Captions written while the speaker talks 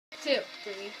2,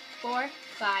 3, 4,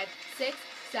 5, 6,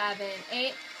 7,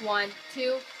 8. 1,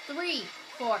 2, 3,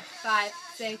 4, 5,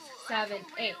 6, 7,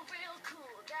 8.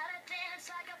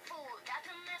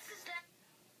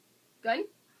 Good?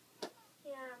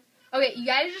 Yeah. Okay, you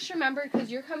guys just remember, because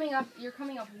you're coming up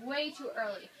way too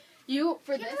early.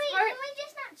 For this part. Can we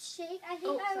just not shake? I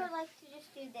think I sorry. would like to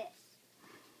just do this.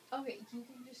 Okay, you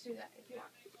can just do that if you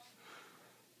want.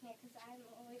 Yeah, because I'm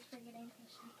always forgetting to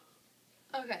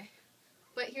shake. Okay.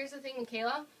 But here's the thing,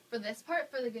 Michaela. For this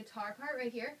part, for the guitar part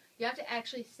right here, you have to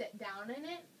actually sit down in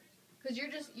it. Because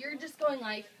you're just going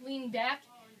like leaning back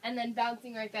and then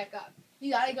bouncing right back up.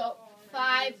 You gotta go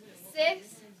 5,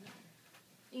 6.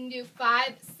 You can do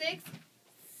 5, 6,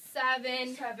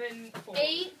 7, 4,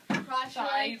 8. Cross your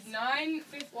 5, legs. 9,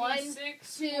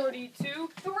 56, 2, 42,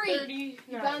 3. 39.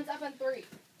 You bounce up on 3.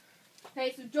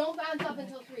 Okay, so don't bounce up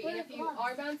until 3. And if you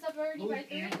are bounced up already by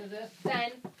 3,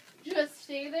 then just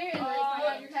stay there and like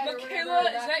hold your head or whatever. Michaela,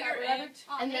 is that your aunt?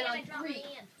 And then on 3.